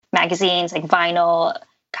magazines, like vinyl,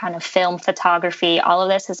 kind of film photography, all of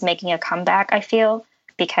this is making a comeback, I feel,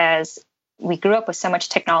 because we grew up with so much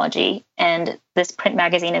technology, and this print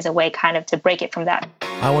magazine is a way kind of to break it from that.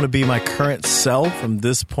 I want to be my current self from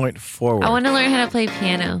this point forward. I want to learn how to play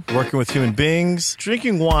piano. Working with human beings,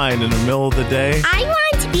 drinking wine in the middle of the day. I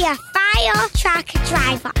want to be a fire truck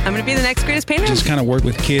driver. I'm going to be the next greatest painter. Just kind of work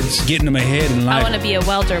with kids, getting them ahead in life. I want to be a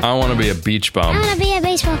welder. I want to be a beach bum. I want to be a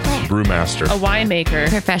baseball player. Brewmaster. A winemaker.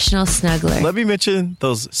 Professional snuggler. Let me mention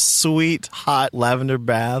those sweet, hot lavender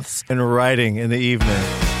baths and writing in the evening.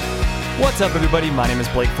 What's up, everybody? My name is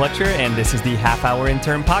Blake Fletcher, and this is the Half Hour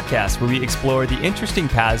Intern Podcast, where we explore the interesting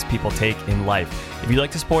paths people take in life. If you'd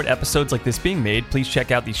like to support episodes like this being made, please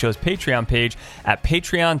check out the show's Patreon page at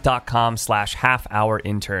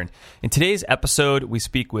patreon.com/halfhourintern. In today's episode, we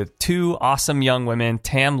speak with two awesome young women,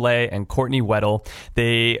 Tam Lay and Courtney Weddle.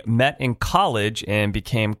 They met in college and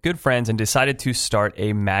became good friends and decided to start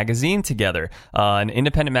a magazine together, an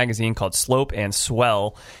independent magazine called Slope and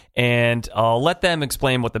Swell. And I'll let them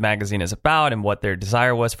explain what the magazine is about and what their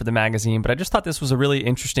desire was for the magazine. But I just thought this was a really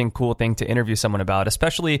interesting, cool thing to interview someone about,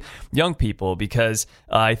 especially young people, because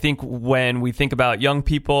I think when we think about young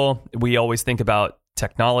people, we always think about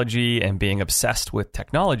technology and being obsessed with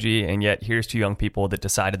technology, and yet here's two young people that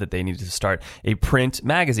decided that they needed to start a print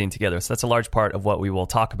magazine together. So that's a large part of what we will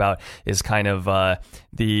talk about, is kind of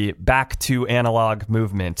the back to analog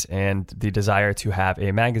movement and the desire to have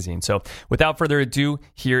a magazine. So without further ado,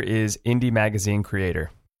 here is indie magazine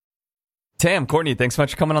creator Tam. Courtney, thanks so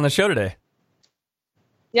much for coming on the show today.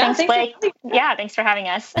 Yeah, thanks, Blake. Yeah, thanks for having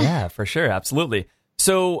us. Yeah, for sure. Absolutely.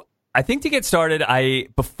 So I think to get started,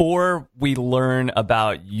 before we learn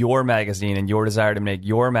about your magazine and your desire to make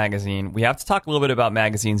your magazine, we have to talk a little bit about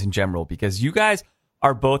magazines in general, because you guys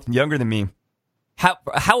are both younger than me. How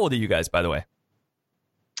old are you guys, by the way?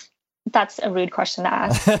 That's a rude question to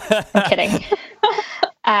ask. I'm kidding.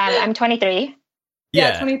 I'm 23.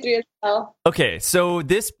 Yeah, 23 as well. Okay, so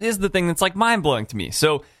this is the thing that's like mind-blowing to me.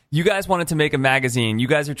 So you guys wanted to make a magazine. You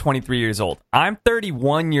guys are 23 years old. I'm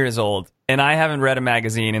 31 years old, and I haven't read a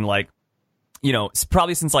magazine in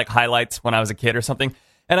probably since like Highlights when I was a kid or something.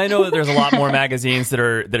 And I know that there's a lot more magazines that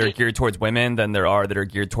are geared towards women than there are that are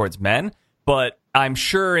geared towards men. But I'm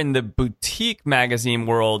sure in the boutique magazine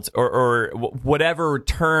world, or whatever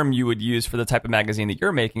term you would use for the type of magazine that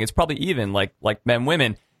you're making, it's probably even like men,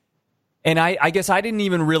 women. And I guess I didn't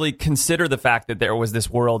even really consider the fact that there was this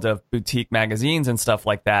world of boutique magazines and stuff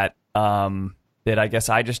like that, that I guess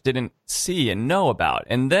I just didn't see and know about.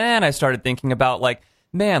 And then I started thinking about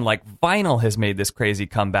vinyl has made this crazy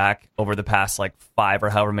comeback over the past 5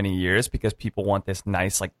 or however many years, because people want this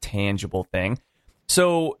nice, tangible thing.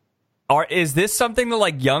 So is this something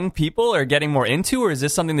that young people are getting more into, or is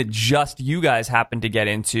this something that just you guys happen to get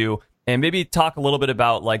into? And maybe talk a little bit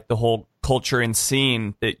about the whole culture and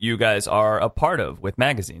scene that you guys are a part of with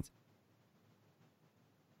magazines.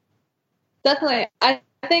 Definitely. I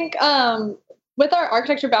think with our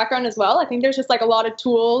architecture background as well, I think there's just a lot of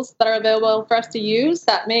tools that are available for us to use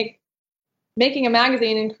that make making a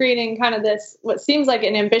magazine and creating kind of this, what seems like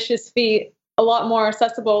an ambitious feat, a lot more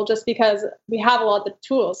accessible, just because we have a lot of the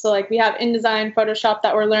tools. So we have InDesign, Photoshop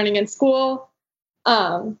that we're learning in school.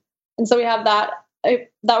 And so we have that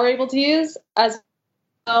we're able to use, as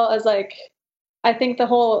well as I think the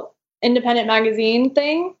whole independent magazine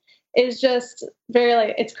thing is just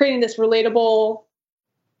very it's creating this relatable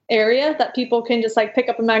area that people can just pick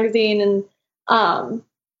up a magazine and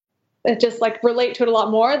it just relate to it a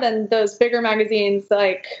lot more than those bigger magazines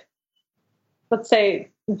let's say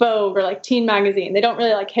Vogue or Teen Magazine. They don't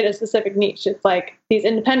really hit a specific niche. It's these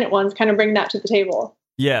independent ones kind of bring that to the table.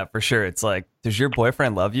 Yeah, for sure. It's does your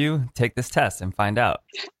boyfriend love you? Take this test and find out.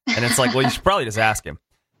 And it's well, you should probably just ask him.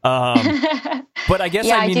 But I guess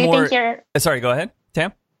yeah, I mean more. Sorry, go ahead,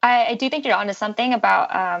 Tam. I do think you're onto something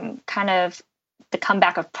about kind of the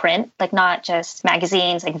comeback of print, not just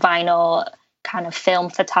magazines, vinyl, kind of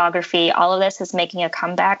film photography. All of this is making a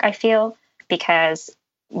comeback, I feel, because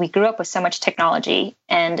we grew up with so much technology,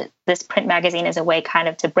 and this print magazine is a way kind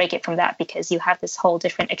of to break it from that, because you have this whole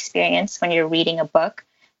different experience when you're reading a book,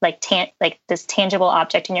 this tangible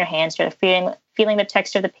object in your hands. You're feeling the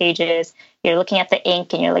texture of the pages. You're looking at the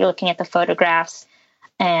ink, and you're looking at the photographs,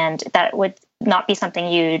 and that would not be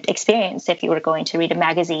something you'd experience if you were going to read a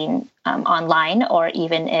magazine online, or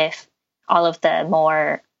even if all of the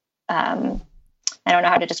more I don't know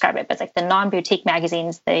how to describe it, but the non-boutique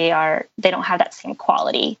magazines, they don't have that same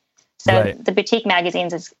quality. So right. The boutique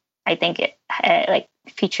magazines I think it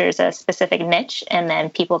features a specific niche, and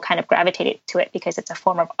then people kind of gravitate to it because it's a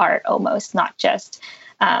form of art almost, not just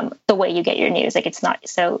the way you get your news. It's not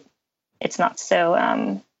so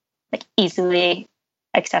like easily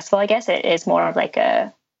accessible. I guess it is more of like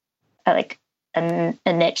a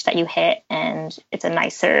niche that you hit, and it's a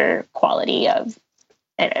nicer quality of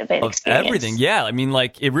experience. Everything. Yeah, I mean,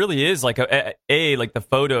 like, it really is like like the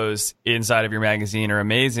photos inside of your magazine are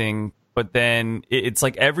amazing, but then it's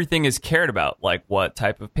like everything is cared about. Like, what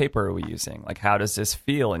type of paper are we using? Like, how does this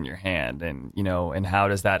feel in your hand? And, you know, and how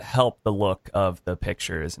does that help the look of the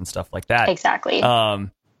pictures and stuff like that? Exactly.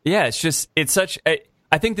 Yeah, it's such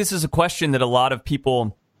I think this is a question that a lot of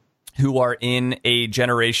people who are in a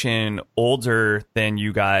generation older than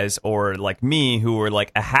you guys, or like me, who are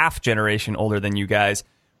like a half generation older than you guys,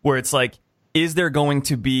 where it's like, is there going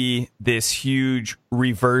to be this huge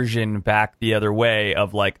reversion back the other way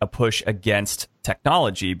of like a push against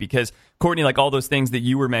technology? Because Courtney, like all those things that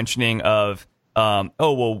you were mentioning of,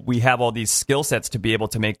 we have all these skill sets to be able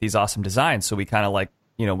to make these awesome designs. So we kind of like,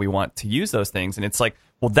 you know, we want to use those things. And it's like,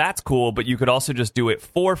 well, that's cool, but you could also just do it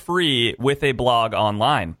for free with a blog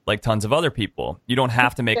online, like tons of other people. You don't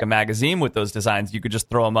have to make a magazine with those designs. You could just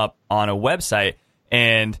throw them up on a website.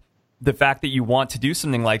 And the fact that you want to do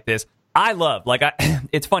something like this, I love. Like,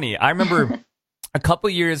 it's funny. I remember a couple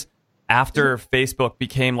years after Facebook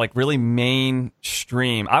became like really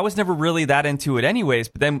mainstream. I was never really that into it anyways,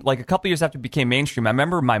 but then like a couple years after it became mainstream, I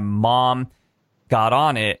remember my mom got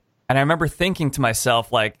on it, and I remember thinking to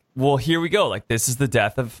myself, like, well, here we go. Like, this is the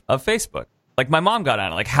death of Facebook. Like, my mom got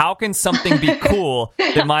on it. Like, how can something be cool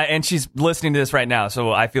that and she's listening to this right now,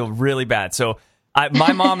 so I feel really bad. So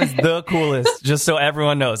my mom is the coolest, just so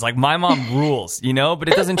everyone knows. Like, my mom rules, you know, but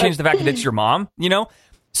it doesn't change the fact that it's your mom, you know?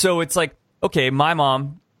 So it's like, okay, my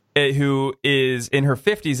mom, who is in her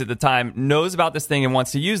 50s at the time, knows about this thing and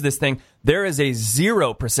wants to use this thing. There is a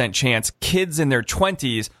 0% chance kids in their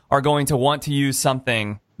 20s are going to want to use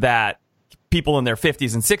something that people in their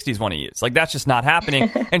 50s and 60s want to use. Like, that's just not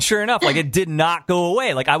happening. And sure enough, like, it did not go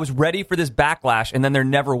away. Like, I was ready for this backlash, and then there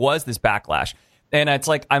never was this backlash. And it's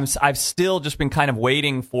like I've still just been kind of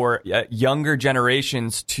waiting for younger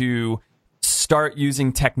generations to start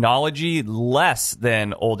using technology less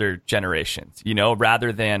than older generations, you know,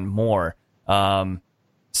 rather than more.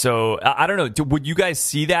 So I don't know. Would you guys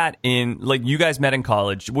see that in, like, you guys met in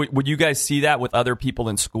college? Would you guys see that with other people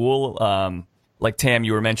in school? Like, Tam,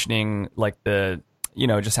 you were mentioning, like,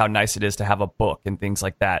 just how nice it is to have a book and things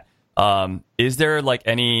like that. Is there like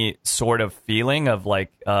any sort of feeling of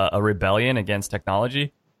like a rebellion against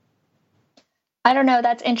technology? I don't know.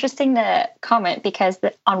 That's interesting to comment, because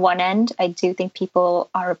on one end, I do think people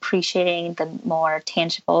are appreciating the more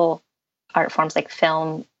tangible art forms like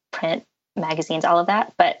film, print, magazines, all of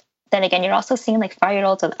that. But then again, you're also seeing like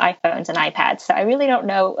 5-year-olds with iPhones and iPads. So I really don't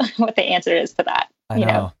know what the answer is to that.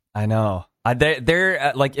 I know.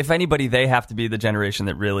 They're like, if anybody, they have to be the generation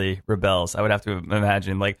that really rebels. I would have to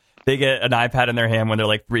imagine, like, they get an iPad in their hand when they're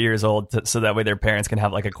like 3 years old, so that way their parents can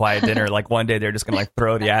have like a quiet dinner. Like, one day they're just gonna like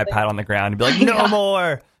throw the iPad on the ground and be like, no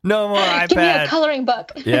more iPad. Give me a coloring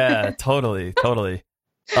book. Yeah, totally.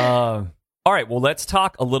 All right, well, let's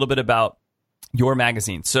talk a little bit about your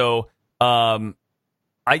magazine. So,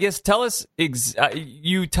 I guess tell us,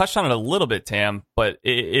 you touched on it a little bit, Tam, but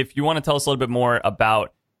if you want to tell us a little bit more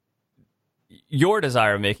about your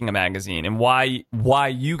desire of making a magazine and why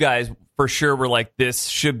you guys for sure were like, this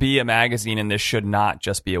should be a magazine and this should not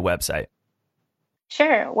just be a website.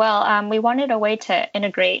 Sure. Well, we wanted a way to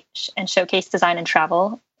integrate and showcase design and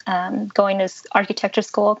travel. Going to architecture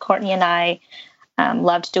school, Courtney and I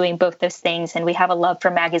loved doing both those things, and we have a love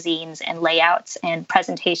for magazines and layouts and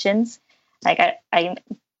presentations. Like, I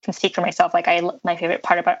can speak for myself. Like, my favorite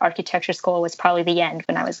part about architecture school was probably the end,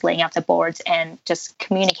 when I was laying out the boards and just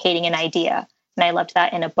communicating an idea. And I loved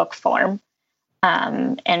that in a book form.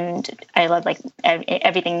 And I love like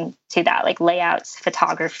everything to that, like layouts,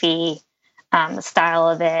 photography, the style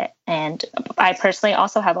of it. And I personally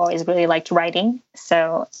also have always really liked writing.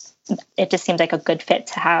 So it just seems like a good fit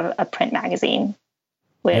to have a print magazine.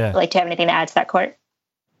 Like, do you have anything to add to that, Court?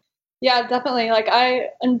 Yeah, definitely. Like, I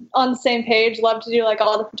am on the same page, love to do like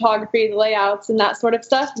all the photography, the layouts and that sort of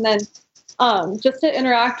stuff. And then just to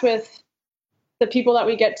interact with the people that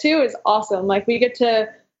we get to is awesome. Like, we get to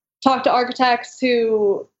talk to architects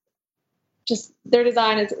who just, their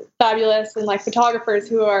design is fabulous, and like photographers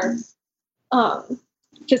who are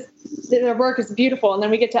just, their work is beautiful. And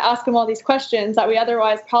then we get to ask them all these questions that we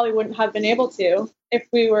otherwise probably wouldn't have been able to if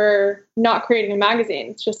we were not creating a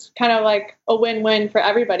magazine. It's just kind of like a win-win for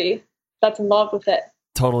everybody that's involved with it.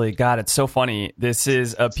 Totally. God, it's so funny. This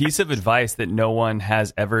is a piece of advice that no one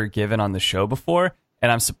has ever given on the show before.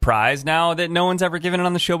 And I'm surprised now that no one's ever given it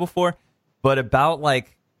on the show before. But about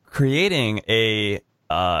like creating a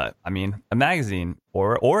a magazine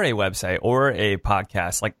or a website or a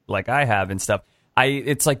podcast like I have and stuff,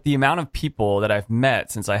 it's like the amount of people that I've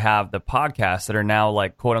met since I have the podcast that are now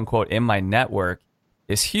like quote unquote in my network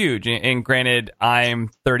is huge. And granted, I'm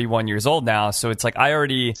 31 years old now, so it's like I've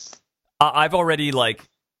already like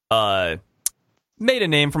made a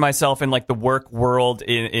name for myself in like the work world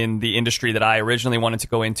in the industry that I originally wanted to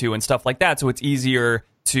go into and stuff like that. So it's easier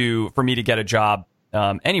for me to get a job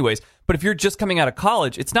anyways. But if you're just coming out of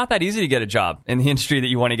college, it's not that easy to get a job in the industry that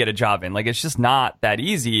you want to get a job in. Like, it's just not that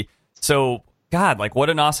easy. So, God, like, what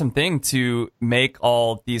an awesome thing to make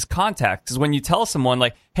all these contacts. Because when you tell someone,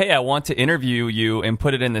 like, hey, I want to interview you and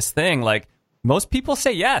put it in this thing, like, most people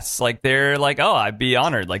say yes. Like, they're like, oh, I'd be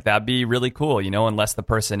honored. Like, that'd be really cool, unless the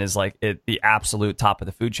person is, like, at the absolute top of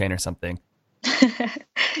the food chain or something.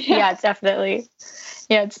 Yeah, definitely.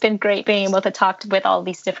 Yeah, it's been great being able to talk with all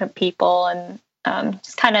these different people and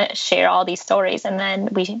just kind of share all these stories. And then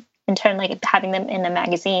we, in turn, like having them in a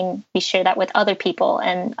magazine, we share that with other people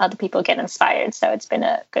and other people get inspired. So it's been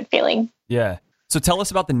a good feeling. Yeah. So tell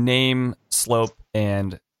us about the name Slope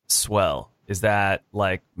and Swell. Is that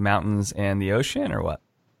like mountains and the ocean or what?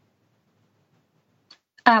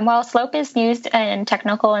 Well, slope is used in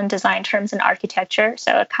technical and design terms in architecture.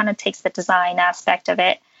 So it kind of takes the design aspect of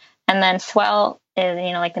it. And then swell is,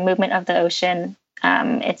 like the movement of the ocean.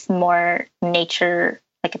 It's more nature,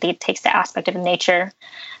 like it takes the aspect of nature.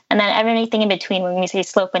 And then everything in between, when we say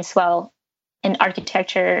slope and swell in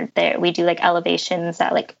architecture, there we do like elevations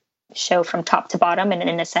that like show from top to bottom. And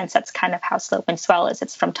in a sense, that's kind of how slope and swell is.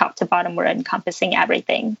 It's from top to bottom. We're encompassing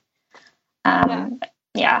everything. Yeah.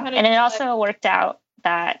 And it also worked out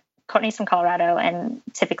that Courtney's from Colorado and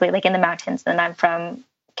typically like in the mountains, and I'm from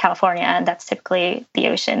California, and that's typically the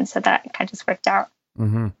ocean. So that kind of just worked out.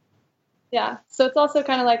 Mm-hmm. Yeah. So it's also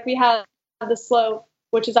kind of like we have the slope,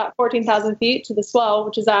 which is at 14,000 feet, to the swell,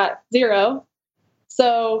 which is at 0.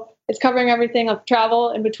 So it's covering everything of travel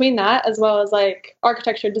in between that, as well as like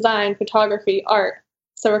architecture, design, photography, art.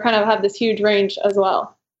 So we're kind of have this huge range as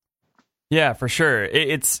well. Yeah, for sure.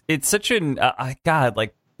 It's such an God,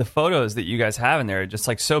 like the photos that you guys have in there are just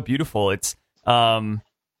like so beautiful. It's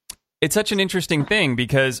such an interesting thing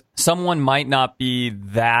because someone might not be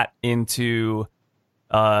that into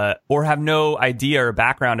or have no idea or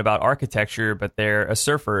background about architecture, but they're a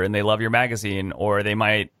surfer and they love your magazine, or they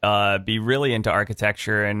might be really into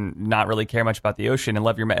architecture and not really care much about the ocean and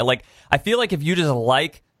love your like. I feel like if you just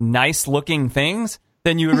like nice looking things,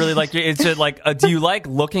 then you would really like it's just like do you like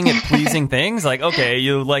looking at pleasing things? Like, okay,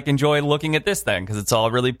 you like enjoy looking at this thing because it's all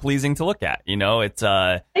really pleasing to look at.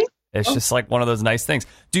 It's just like one of those nice things.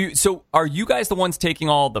 So are you guys the ones taking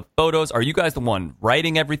all the photos? Are you guys the one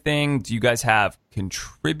writing everything? Do you guys have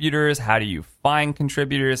contributors? How do you find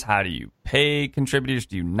contributors? How do you pay contributors?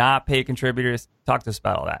 Do you not pay contributors? Talk to us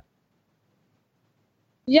about all that.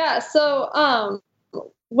 Yeah. So,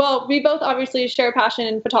 well, we both obviously share a passion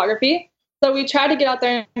in photography. So we try to get out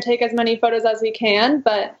there and take as many photos as we can,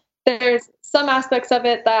 but there's some aspects of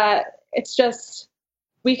it that it's just,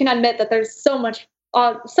 we can admit that there's so many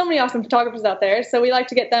awesome photographers out there. So we like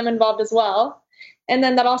to get them involved as well. And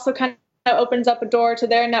then that also kind of opens up a door to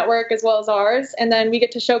their network as well as ours. And then we get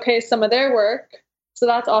to showcase some of their work. So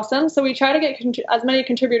that's awesome. So we try to get as many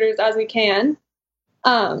contributors as we can.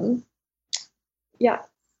 Yeah.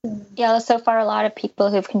 So far, a lot of people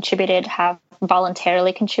who've contributed have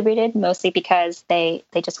voluntarily contributed, mostly because they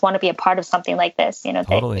just want to be a part of something like this.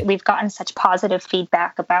 Totally. We've gotten such positive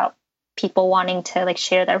feedback about people wanting to like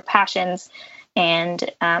share their passions and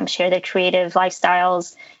share their creative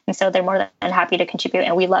lifestyles. And so they're more than happy to contribute.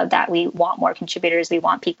 And we love that. We want more contributors. We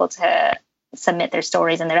want people to submit their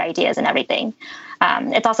stories and their ideas and everything.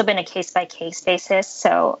 It's also been a case-by-case basis.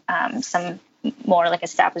 So some more like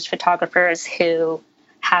established photographers who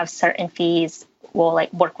have certain fees will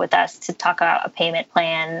like work with us to talk about a payment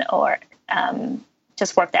plan or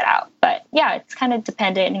just work that out. But yeah, it's kind of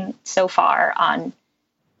dependent so far on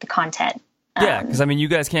the content. Yeah, because you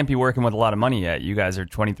guys can't be working with a lot of money yet. You guys are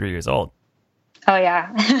 23 years old. Oh,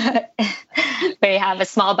 yeah. We have a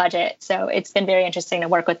small budget. So it's been very interesting to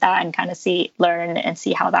work with that and kind of learn and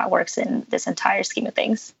see how that works in this entire scheme of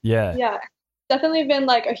things. Yeah. Yeah. Definitely been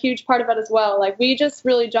like a huge part of it as well. Like we just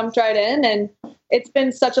really jumped right in, and it's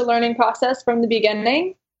been such a learning process from the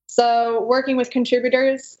beginning. So working with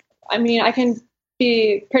contributors, I can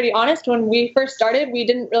be pretty honest. When we first started, we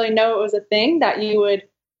didn't really know it was a thing that you would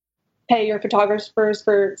pay your photographers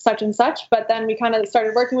for such and such. But then we kind of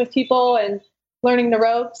started working with people and learning the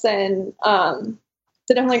ropes, and so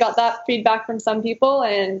definitely got that feedback from some people.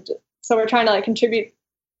 And so we're trying to like contribute,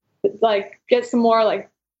 like get some more like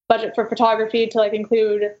budget for photography to like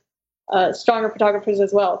include stronger photographers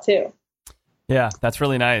as well too. Yeah, that's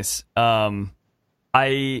really nice.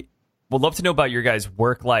 I would love to know about your guys'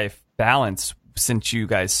 work-life balance since you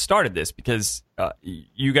guys started this, because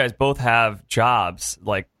you guys both have jobs,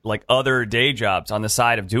 like other day jobs on the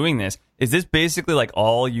side of doing this. Is this basically like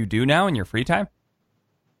all you do now in your free time?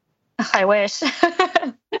 I wish.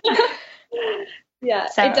 Yeah,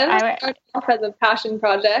 So it definitely started off as a passion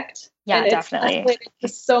project. Yeah, and definitely. It's escalated to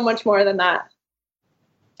so much more than that.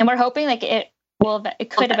 And we're hoping like it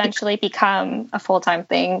could eventually become a full-time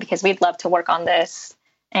thing, because we'd love to work on this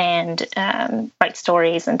and write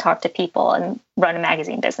stories and talk to people and run a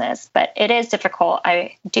magazine business. But it is difficult.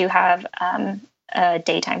 I do have a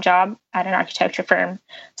daytime job at an architecture firm.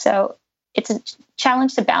 So it's a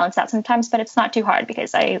challenge to balance that sometimes, but it's not too hard,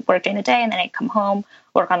 because I work during the day and then I come home,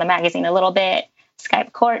 work on the magazine a little bit,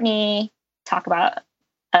 Skype Courtney, talk about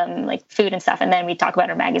like food and stuff, and then we talk about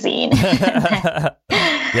our magazine.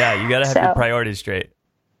 Yeah, you got to have your priorities straight.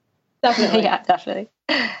 Definitely. Yeah, definitely.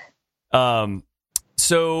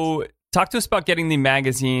 So talk to us about getting the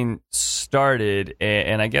magazine started,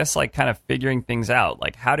 and I guess like kind of figuring things out.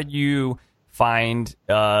 Like, how did you find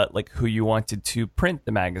like who you wanted to print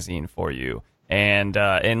the magazine for you, and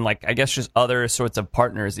like I guess just other sorts of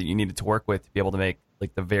partners that you needed to work with to be able to make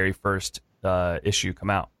like the very first issue come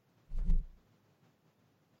out?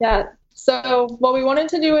 Yeah. So, well, we wanted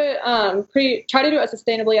to do it try to do it as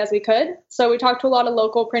sustainably as we could. So we talked to a lot of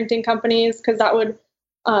local printing companies, because that would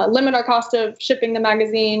limit our cost of shipping the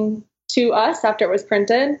magazine to us after it was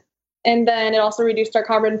printed. And then it also reduced our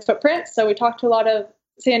carbon footprint. So we talked to a lot of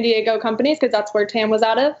San Diego companies, because that's where TAM was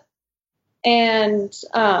out of. And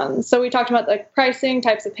so we talked about like pricing,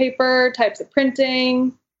 types of paper, types of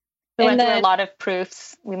printing. We went through a lot of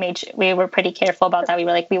proofs. We were pretty careful about that. We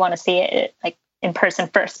were like, we want to see it like in person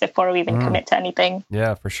first before we even commit to anything.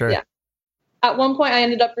 Yeah, for sure. Yeah. At one point, I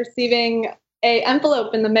ended up receiving an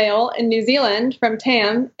envelope in the mail in New Zealand from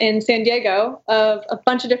TAM in San Diego of a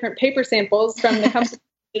bunch of different paper samples from the company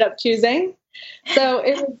I ended up choosing. So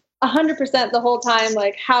it was 100% the whole time,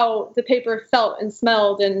 like how the paper felt and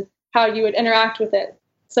smelled and how you would interact with it.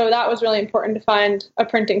 So that was really important to find a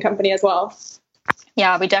printing company as well.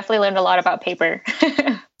 Yeah, we definitely learned a lot about paper.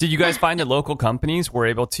 Did you guys find that local companies were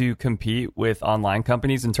able to compete with online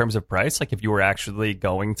companies in terms of price? Like if you were actually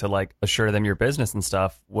going to like assure them your business and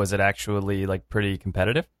stuff, was it actually like pretty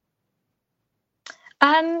competitive?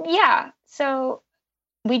 Yeah. So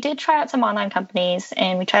we did try out some online companies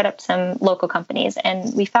and we tried out some local companies,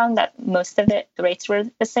 and we found that most of the rates were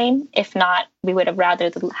the same. If not, we would have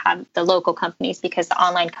rather have the local companies, because the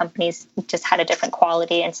online companies just had a different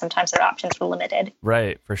quality and sometimes their options were limited.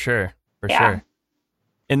 Right. For sure. Sure.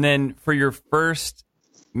 And then for your first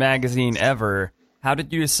magazine ever, how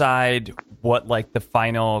did you decide what like the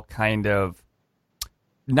final kind of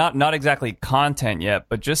not exactly content yet,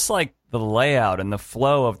 but just like the layout and the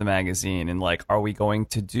flow of the magazine, and like, are we going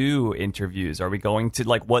to do interviews? Are we going to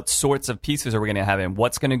like, what sorts of pieces are we going to have in?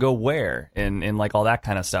 What's going to go where? And like all that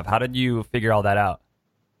kind of stuff. How did you figure all that out?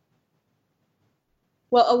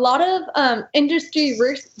 Well, a lot of industry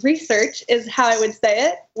research is how I would say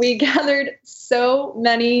it. We gathered so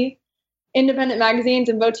many independent magazines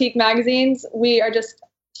and boutique magazines. We are just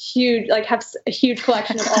huge, like have a huge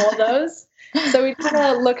collection of all of those. So we kind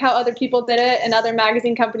of look how other people did it and other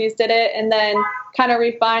magazine companies did it, and then kind of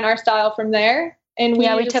refine our style from there. And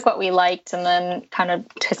we took what we liked and then kind of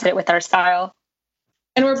twisted it with our style.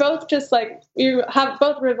 And we're both just like, we have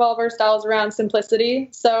both revolve our styles around simplicity.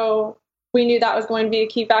 So we knew that was going to be a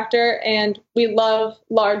key factor, and we love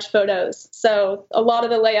large photos. So a lot of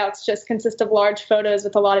the layouts just consist of large photos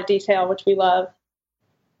with a lot of detail, which we love.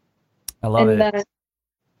 I love it.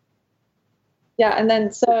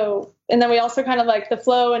 And then we also kind of like the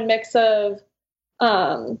flow and mix of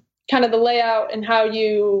kind of the layout and how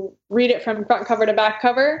you read it from front cover to back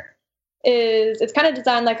cover it's kind of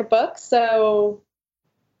designed like a book. So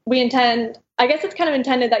I guess it's kind of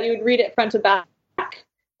intended that you would read it front to back.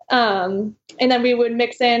 And then we would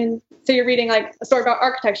mix in, so you're reading like a story about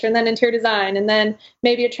architecture and then interior design and then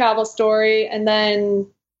maybe a travel story and then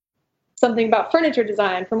something about furniture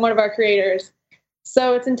design from one of our creators.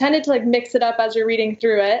 So it's intended to like mix it up as you're reading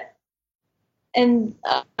through it. And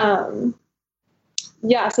so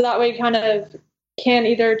that way you kind of can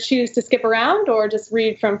either choose to skip around or just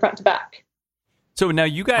read from front to back. So now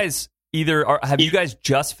you guys have you guys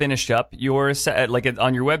just finished up your like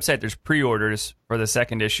on your website? There's pre-orders for the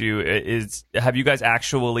second issue. Have you guys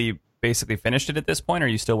actually basically finished it at this point, or are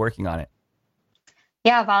you still working on it?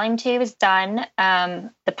 Yeah, volume 2 is done.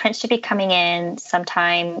 The print should be coming in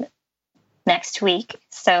sometime next week,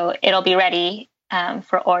 so it'll be ready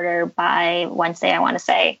for order by Wednesday, I want to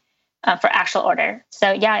say. for actual order.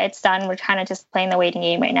 So yeah, it's done. We're kind of just playing the waiting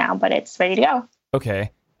game right now, but it's ready to go.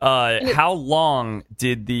 Okay. How long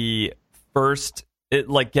did the first,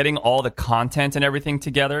 getting all the content and everything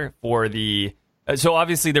together for the, so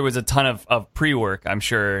obviously there was a ton of pre-work, I'm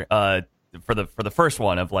sure, for the first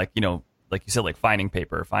one of like you said, like finding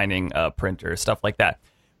paper, finding a printer, stuff like that.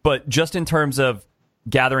 But just in terms of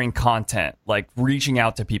gathering content, like reaching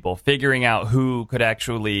out to people, figuring out who could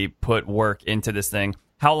actually put work into this thing,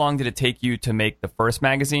 how long did it take you to make the first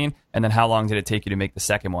magazine? And then how long did it take you to make the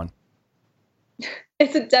second one?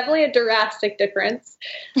 It's definitely a drastic difference.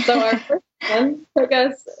 So our first one took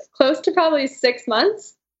us close to probably 6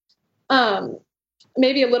 months,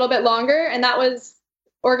 maybe a little bit longer. And that was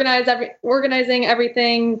organizing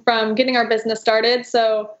everything from getting our business started.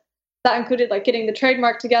 So that included like getting the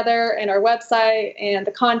trademark together and our website and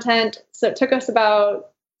the content. So it took us about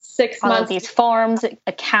 6 months. All of these forms,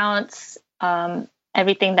 accounts,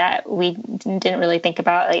 everything that we didn't really think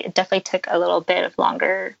about. It definitely took a little bit of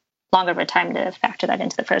longer of a time to factor that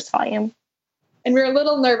into the first volume. And we were a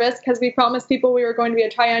little nervous because we promised people we were going to be a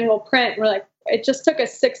triannual print. And we're like, it just took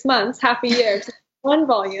us 6 months, half a year to one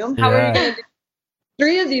volume. How are we going to do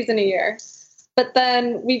 3 of these in a year? But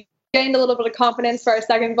then we gained a little bit of confidence for our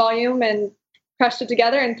second volume and crushed it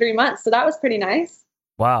together in 3 months. So that was pretty nice.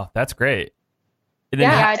 Wow, that's great.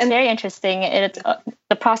 Yeah, it's very interesting. It's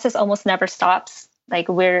the process almost never stops.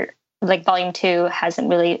 Volume 2 hasn't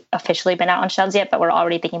really officially been out on shelves yet, but we're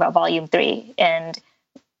already thinking about volume 3 and,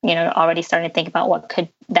 already starting to think about what could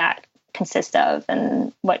that consist of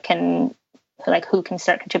and what can, who can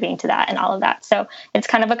start contributing to that and all of that. So it's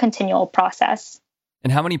kind of a continual process.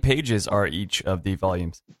 And how many pages are each of the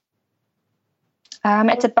volumes?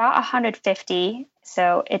 It's about 150.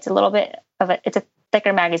 So it's a little bit it's a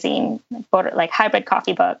thicker magazine, like hybrid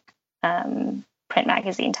coffee book, print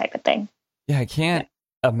magazine type of thing. Yeah, I can't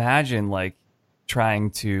imagine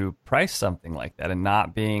trying to price something like that and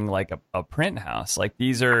not being like a print house. Like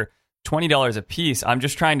these are $20 a piece. I'm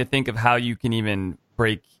just trying to think of how you can even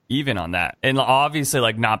break even on that. And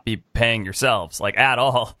obviously not be paying yourselves at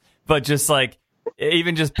all, but just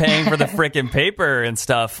even just paying for the frickin' paper and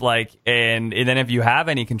stuff and then if you have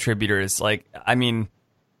any contributors,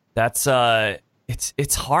 that's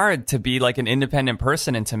it's hard to be an independent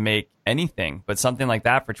person and to make anything, but something like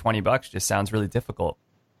that for $20 just sounds really difficult.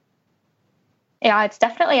 Yeah, it's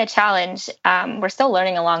definitely a challenge. We're still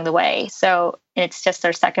learning along the way. So it's just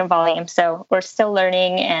our second volume. So we're still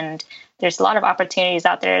learning, and there's a lot of opportunities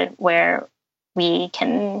out there where we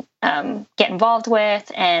can get involved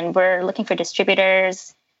with, and we're looking for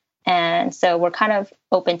distributors. And so we're kind of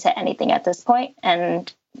open to anything at this point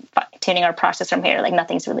and tuning our process from here.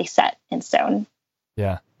 Nothing's really set in stone.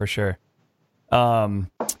 Yeah, for sure.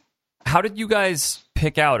 How did you guys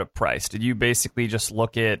pick out a price? Did you basically just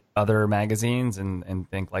look at other magazines and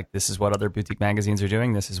think this is what other boutique magazines are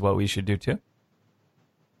doing, this is what we should do too?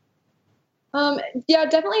 Yeah,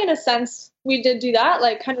 definitely in a sense we did do that,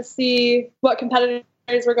 kind of see what competitors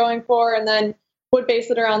were going for and then would base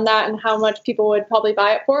it around that and how much people would probably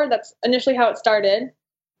buy it for. That's initially how it started.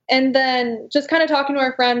 And then just kind of talking to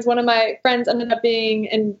our friends, one of my friends ended up being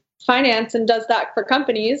in finance and does that for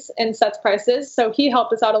companies and sets prices. So he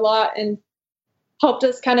helped us out a lot and helped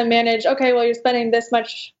us kind of manage, okay, well, you're spending this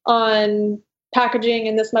much on packaging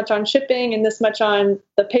and this much on shipping and this much on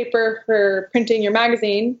the paper for printing your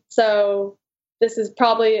magazine. So this is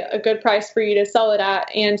probably a good price for you to sell it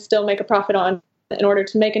at and still make a profit on in order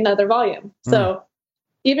to make another volume. So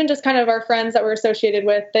even just kind of our friends that we're associated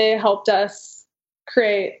with, they helped us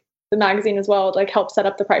create the magazine as well, help set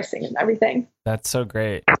up the pricing and everything. That's so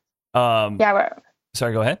great. Sorry,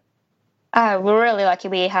 go ahead. We were really lucky.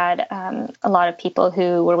 We had a lot of people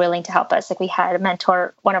who were willing to help us. We had a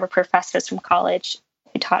mentor, one of our professors from college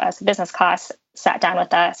who taught us a business class, sat down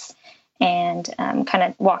with us and kind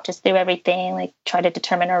of walked us through everything, tried to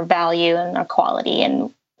determine our value and our quality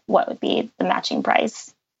and what would be the matching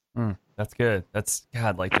price. That's good. That's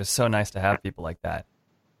just so nice to have people like that.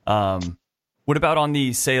 What about on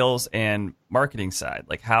the sales and marketing side?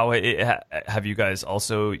 How have you guys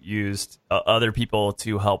also used other people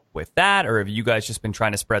to help with that? Or have you guys just been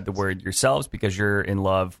trying to spread the word yourselves because you're in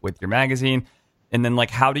love with your magazine? And then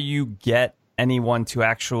how do you get anyone to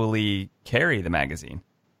actually carry the magazine?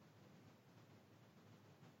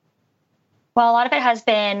 Well, a lot of it has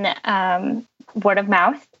been word of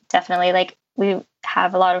mouth, definitely. We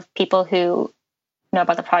have a lot of people who know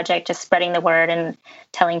about the project, just spreading the word and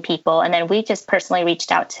telling people. And then we just personally reached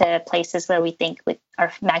out to places where we think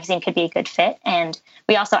our magazine could be a good fit. And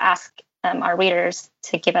we also ask our readers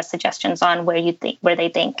to give us suggestions on where they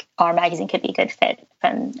think our magazine could be a good fit.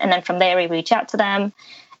 And then from there, we reach out to them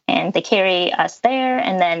and they carry us there.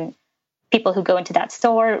 And then people who go into that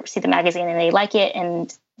store see the magazine and they like it,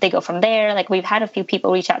 and they go from there. Like, we've had a few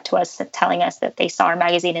people reach out to us telling us that they saw our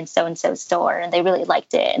magazine in so-and-so store and they really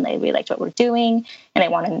liked it and they really liked what we're doing and they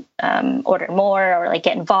want to order more or like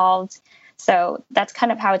get involved. So that's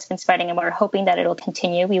kind of how it's been spreading, and we're hoping that it'll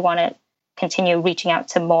continue. We want to continue reaching out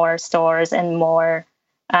to more stores and more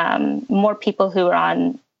people who are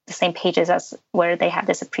on the same page as us, where they have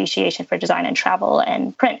this appreciation for design and travel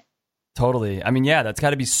and print. Totally. I mean, yeah, that's got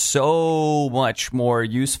to be so much more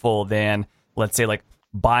useful than, let's say, like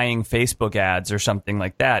buying Facebook ads or something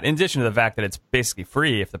like that. In addition to the fact that it's basically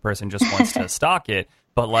free if the person just wants to stock it.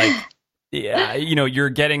 But like, yeah, you know, you're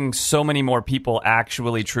getting so many more people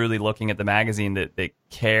actually truly looking at the magazine that they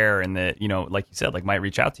care and that, you know, like you said, like might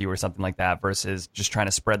reach out to you or something like that, versus just trying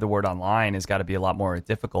to spread the word online has got to be a lot more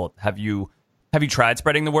difficult. Have you tried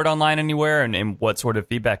spreading the word online anywhere, and what sort of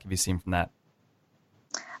feedback have you seen from that?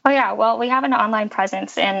 Oh, yeah. Well, we have an online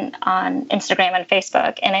presence on Instagram and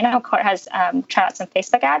Facebook. And I know Court has tried out some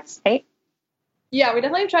Facebook ads, right? Yeah, we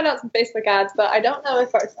definitely tried out some Facebook ads, but I don't know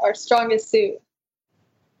if our strongest suit.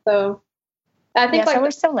 So I think so we're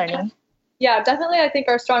still learning. Yeah, definitely. I think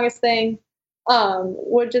our strongest thing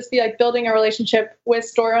would just be like building a relationship with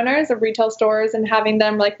store owners of retail stores and having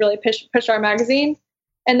them like really push our magazine.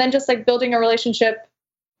 And then just like building a relationship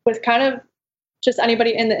with kind of just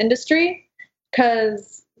anybody in the industry.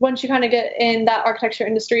 Because once you kind of get in that architecture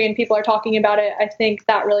industry and people are talking about it, I think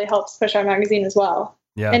that really helps push our magazine as well.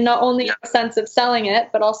 Yeah. And not only a sense of selling it,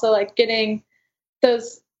 but also like getting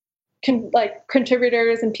those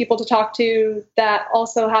contributors and people to talk to that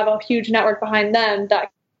also have a huge network behind them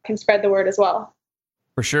that can spread the word as well.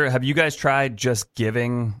 For sure. Have you guys tried just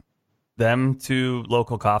giving them to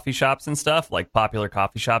local coffee shops and stuff, like popular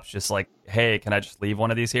coffee shops, just like, hey, can I just leave one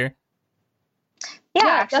of these here? Yeah,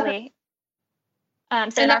 actually.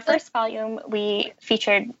 So in our first volume, we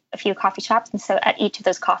featured a few coffee shops. And so at each of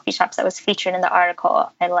those coffee shops that was featured in the article,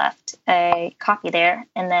 I left a copy there.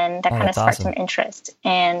 And then that kind of sparked some interest.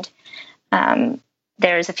 And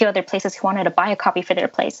there's a few other places who wanted to buy a copy for their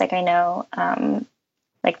place. Like I know,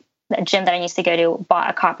 like a gym that I used to go to bought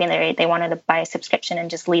a copy, and they wanted to buy a subscription and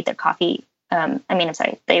just leave their coffee.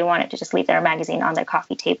 They wanted to just leave their magazine on their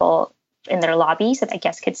coffee table in their lobby so that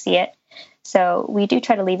guests could see it. So we do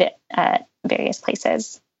try to leave it at various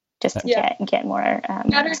places just to get more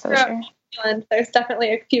exposure. There's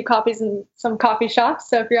definitely a few copies in some coffee shops.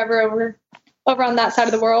 So if you're ever over on that side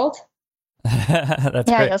of the world, that's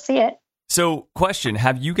great. You'll see it. So, question,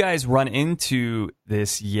 have you guys run into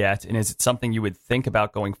this yet? And is it something you would think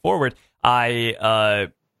about going forward?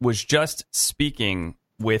 I was just speaking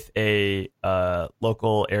with a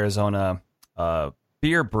local Arizona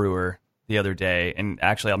beer brewer the other day, and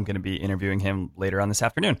actually I'm going to be interviewing him later on this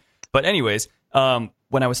afternoon. But anyways,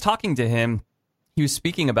 when I was talking to him, he was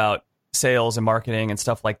speaking about sales and marketing and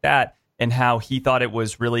stuff like that, and how he thought it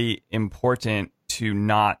was really important to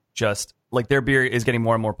not just, like, their beer is getting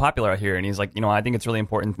more and more popular out here. And he's like, you know, I think it's really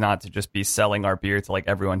important not to just be selling our beer to like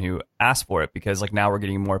everyone who asks for it, because like now we're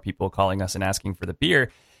getting more people calling us and asking for the beer.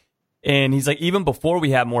 And he's like, even before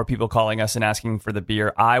we have more people calling us and asking for the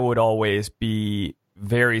beer, I would always be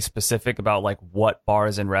very specific about like what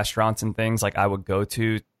bars and restaurants and things like I would go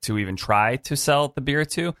to even try to sell the beer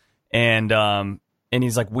to. And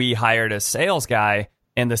he's like, we hired a sales guy,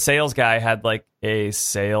 and the sales guy had like a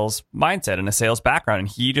sales mindset and a sales background, and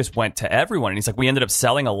he just went to everyone. And he's like, we ended up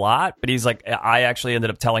selling a lot, but he's like, I actually ended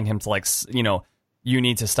up telling him to like, you know, you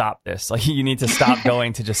need to stop this. Like, you need to stop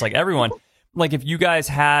going to just like everyone. Like, if you guys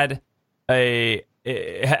had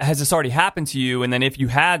has this already happened to you? And then if you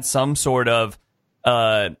had some sort of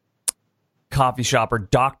coffee shop or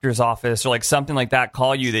doctor's office or like something like that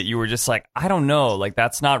call you that you were just like, I don't know, like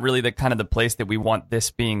that's not really the kind of the place that we want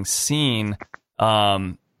this being seen.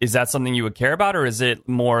 Is that something you would care about, or is it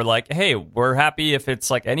more like, hey, we're happy if it's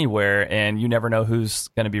like anywhere and you never know who's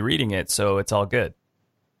going to be reading it, so it's all good?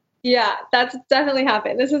 Yeah, that's definitely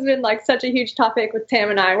happened. This has been like such a huge topic with Tam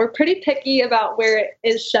and I. We're pretty picky about where it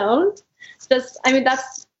is shown.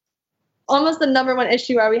 That's almost the number one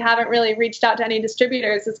issue where we haven't really reached out to any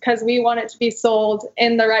distributors, is because we want it to be sold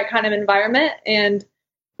in the right kind of environment and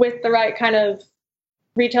with the right kind of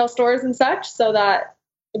retail stores and such, so that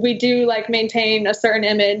we do like maintain a certain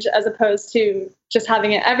image as opposed to just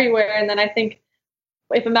having it everywhere. And then I think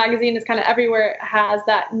if a magazine is kind of everywhere, it has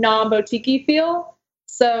that non-boutique-y feel.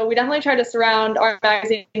 So we definitely try to surround our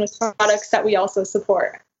magazine with products that we also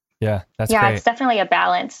support. Yeah, that's great. It's definitely a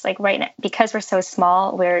balance. Like right now, because we're so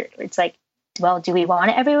small, it's like, well, do we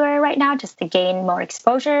want it everywhere right now just to gain more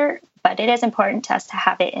exposure? But it is important to us to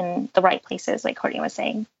have it in the right places, like Courtney was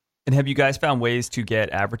saying. And have you guys found ways to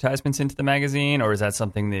get advertisements into the magazine, or is that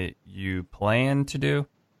something that you plan to do?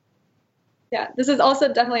 Yeah, this is also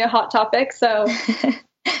definitely a hot topic. So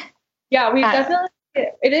yeah, we definitely,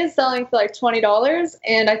 it is selling for like $20.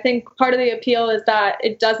 And I think part of the appeal is that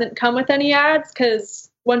it doesn't come with any ads,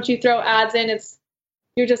 because once you throw ads in,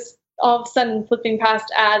 you're just all of a sudden flipping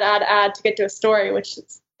past ad to get to a story, which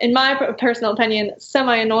is, in my personal opinion,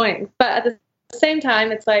 semi-annoying. But at the same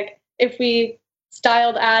time, it's like if we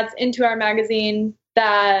styled ads into our magazine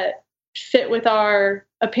that fit with our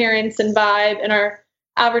appearance and vibe and are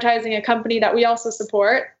advertising a company that we also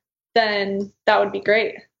support, then that would be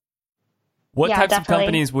great. What types definitely. of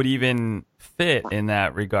companies would even fit in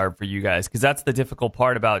that regard for you guys? Because that's the difficult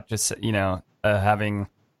part about just, having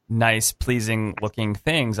nice, pleasing looking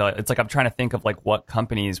things. It's like I'm trying to think of like what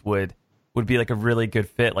companies would be like a really good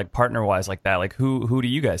fit, like partner wise, like that. Like who do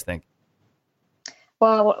you guys think?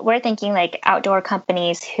 Well, we're thinking like outdoor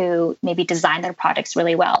companies who maybe design their products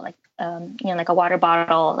really well, like like a water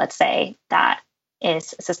bottle, let's say, that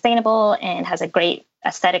is sustainable and has a great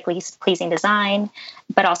aesthetically pleasing design,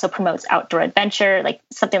 but also promotes outdoor adventure. Like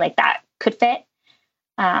something like that could fit.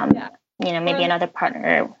 Maybe another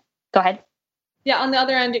partner. Go ahead. Yeah, on the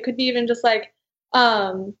other end, it could be even just like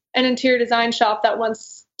an interior design shop that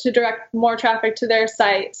wants to direct more traffic to their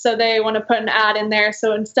site, so they want to put an ad in there.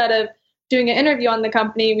 So instead of doing an interview on the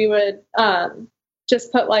company, we would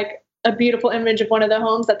just put like a beautiful image of one of the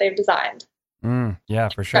homes that they've designed. Yeah,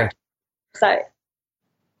 for sure. Site.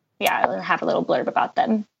 Yeah, and have a little blurb about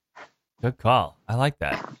them. Good call. I like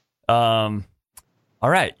that. All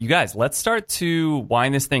right, you guys, let's start to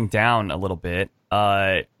wind this thing down a little bit.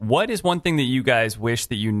 What is one thing that you guys wish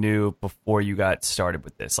that you knew before you got started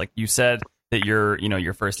with this? Like you said that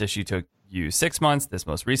your first issue took you 6 months. This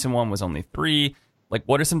most recent one was only 3. Like,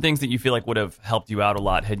 what are some things that you feel like would have helped you out a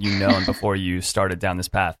lot had you known before you started down this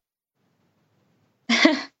path?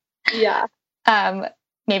 Yeah.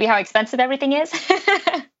 Maybe how expensive everything is.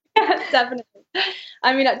 Definitely.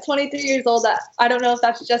 I mean, at 23 years old, I don't know if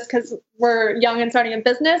that's just because we're young and starting a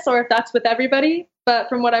business or if that's with everybody. But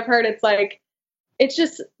from what I've heard, it's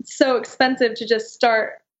just so expensive to just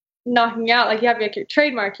start knocking out. Like you have like your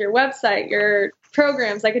trademark, your website, your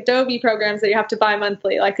programs, like Adobe programs that you have to buy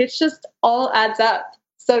monthly. Like it's just all adds up.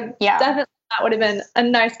 So yeah, definitely that would have been a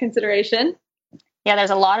nice consideration. Yeah,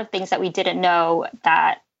 there's a lot of things that we didn't know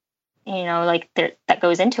that that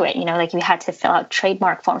goes into it. Like you had to fill out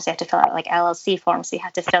trademark forms, you had to fill out like LLC forms, you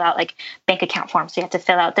had to fill out like bank account forms, you had to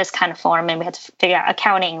fill out this kind of form, and we had to figure out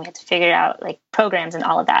accounting, we had to figure out like programs and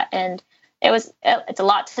all of that. And it's a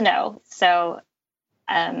lot to know. So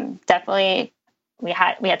definitely we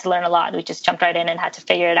had to learn a lot. We just jumped right in and had to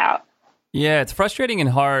figure it out. Yeah, it's frustrating and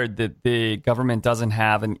hard that the government doesn't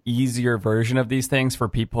have an easier version of these things for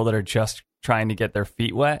people that are just trying to get their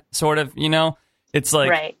feet wet, sort of, It's like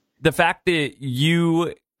right. The fact that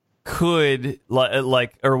you could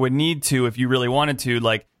or would need to, if you really wanted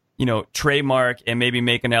to, trademark and maybe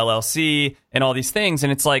make an LLC and all these things.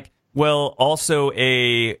 And it's like, well, also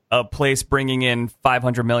a place bringing in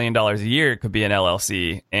 $500 million a year could be an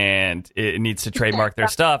LLC, and it needs to trademark their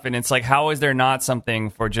stuff. And it's like, how is there not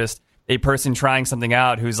something for just a person trying something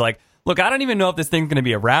out who's like, look, I don't even know if this thing's going to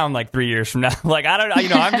be around like 3 years from now. Like, I don't,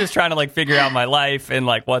 I'm just trying to like figure out my life and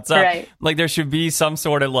like what's up. Right. Like there should be some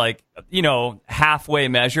sort of like, halfway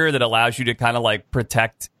measure that allows you to kind of like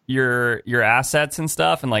protect your assets and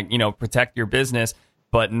stuff and like, protect your business,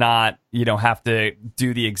 but not, have to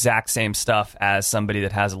do the exact same stuff as somebody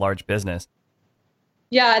that has a large business.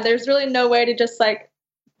 Yeah, there's really no way to just like,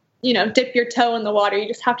 dip your toe in the water. You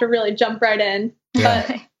just have to really jump right in. Yeah.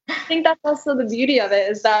 But I think that's also the beauty of it,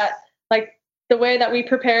 is that like the way that we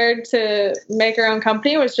prepared to make our own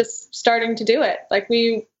company was just starting to do it. Like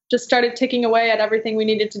we just started ticking away at everything we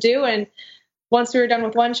needed to do. And once we were done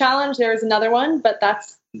with one challenge, there was another one. But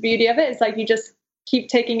that's the beauty of it. It's like you just keep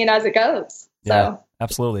taking it as it goes. Yeah, so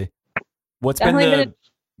absolutely. What's been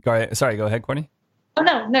sorry, go ahead, Courtney.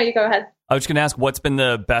 Oh, no, you go ahead. I was just going to ask, what's been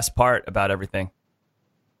the best part about everything?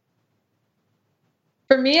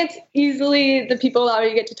 For me, it's easily the people that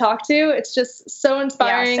we get to talk to. It's just so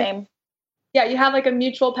inspiring. Yeah, same. Yeah, you have like a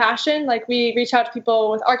mutual passion. Like we reach out to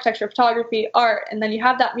people with architecture, photography, art, and then you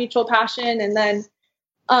have that mutual passion, and then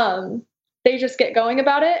they just get going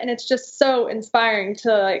about it. And it's just so inspiring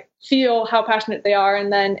to like feel how passionate they are.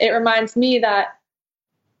 And then it reminds me that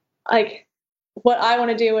like what I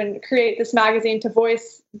want to do and create this magazine to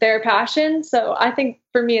voice their passion. So I think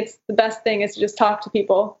for me, it's the best thing is to just talk to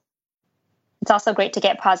people. It's also great to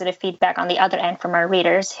get positive feedback on the other end from our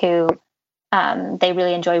readers who they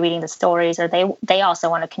really enjoy reading the stories, or they also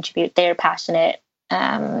want to contribute. They're passionate.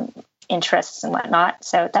 interests and whatnot.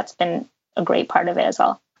 So that's been a great part of it as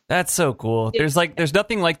well. That's so cool. There's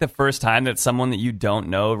nothing like the first time that someone that you don't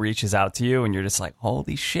know reaches out to you and you're just like,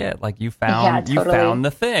 holy shit, like you found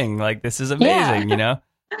the thing. Like, this is amazing, you know?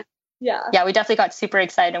 Yeah, we definitely got super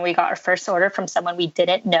excited when we got our first order from someone we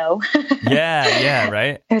didn't know. yeah,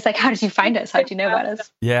 right. It was like, how did you find us? How did you know about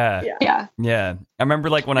us? Yeah. I remember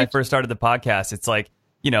like when I first started the podcast, it's like,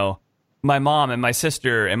 you know, my mom and my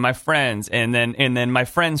sister and my friends and then my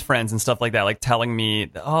friends' friends and stuff like that, like telling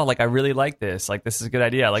me, oh, like I really like this. Like, this is a good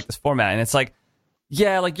idea. I like this format. And it's like,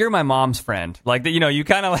 yeah, like you're my mom's friend. Like, you know, you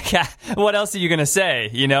kind of like, what else are you going to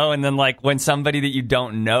say? You know? And then like when somebody that you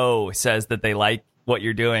don't know says that they like what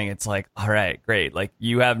you're doing, it's like, all right, great. Like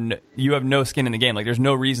you have no skin in the game. Like there's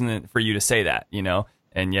no reason for you to say that, you know?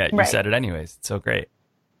 And yet you said it anyways. It's so great.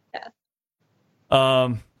 Yeah.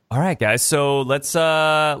 All right, guys. So let's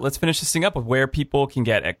finish this thing up with where people can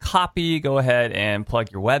get a copy. Go ahead and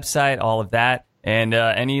plug your website, all of that, and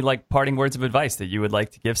any like parting words of advice that you would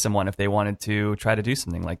like to give someone if they wanted to try to do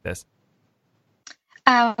something like this.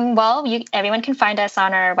 Well, everyone can find us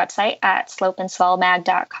on our website at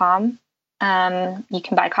slopeandswellmag.com. You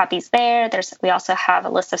can buy copies there. We also have a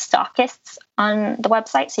list of stockists on the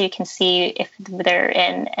website, so you can see if they're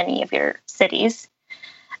in any of your cities.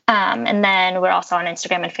 And then we're also on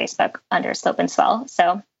Instagram and Facebook under Slope and Swell,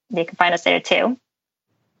 so you can find us there too.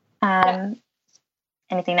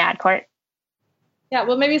 Anything to add, Court? Yeah,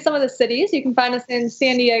 well, maybe some of the cities. You can find us in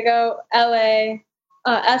San Diego, LA,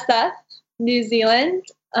 SF, New Zealand,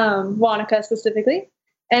 Wanaka specifically.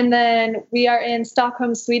 And then we are in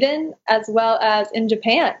Stockholm, Sweden, as well as in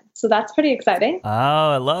Japan. So that's pretty exciting. Oh,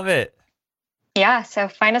 I love it. Yeah, so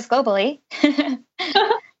find us globally.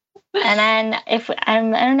 And then I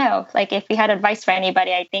don't know, like if we had advice for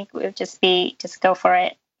anybody, I think it would just go for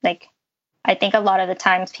it. Like, I think a lot of the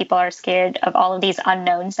times people are scared of all of these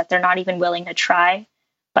unknowns that they're not even willing to try,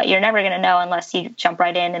 but you're never going to know unless you jump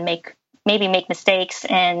right in and maybe make mistakes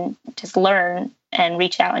and just learn and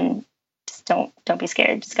reach out and just don't be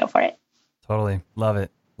scared. Just go for it. Totally. Love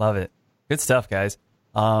it. Good stuff, guys.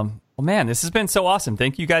 Well, man, this has been so awesome.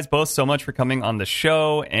 Thank you guys both so much for coming on the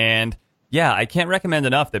show. And yeah, I can't recommend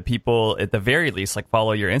enough that people, at the very least, like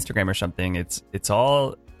follow your Instagram or something. It's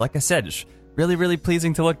all, like I said, just really, really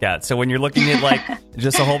pleasing to look at. So when you're looking at like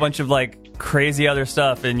just a whole bunch of like crazy other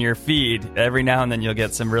stuff in your feed, every now and then you'll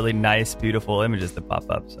get some really nice, beautiful images that pop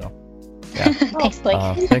up. So yeah. Thanks,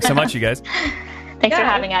 Blake. Thanks so much, you guys. Thanks for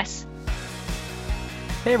having us.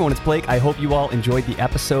 Hey everyone, it's Blake. I hope you all enjoyed the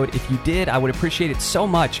episode. If you did, I would appreciate it so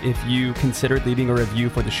much if you considered leaving a review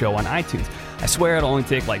for the show on iTunes. I swear it'll only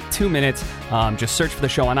take like 2 minutes. Just search for the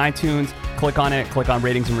show on iTunes, click on it, click on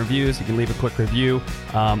ratings and reviews. You can leave a quick review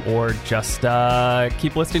or just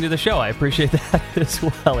keep listening to the show. I appreciate that as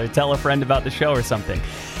well. Or tell a friend about the show or something.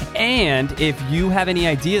 And if you have any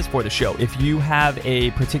ideas for the show, if you have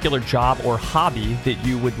a particular job or hobby that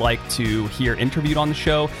you would like to hear interviewed on the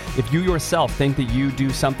show, if you yourself think that you do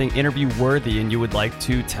something interview worthy and you would like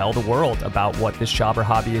to tell the world about what this job or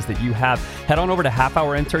hobby is that you have, head on over to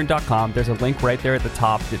halfhourintern.com. There's a link right there at the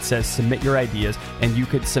top that says submit your ideas, and you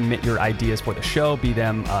could submit your ideas for the show, be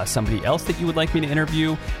them somebody else that you would like me to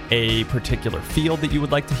interview, a particular field that you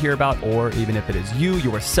would like to hear about, or even if it is you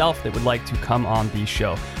yourself that would like to come on the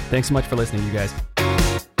show. Thanks so much for listening, you guys.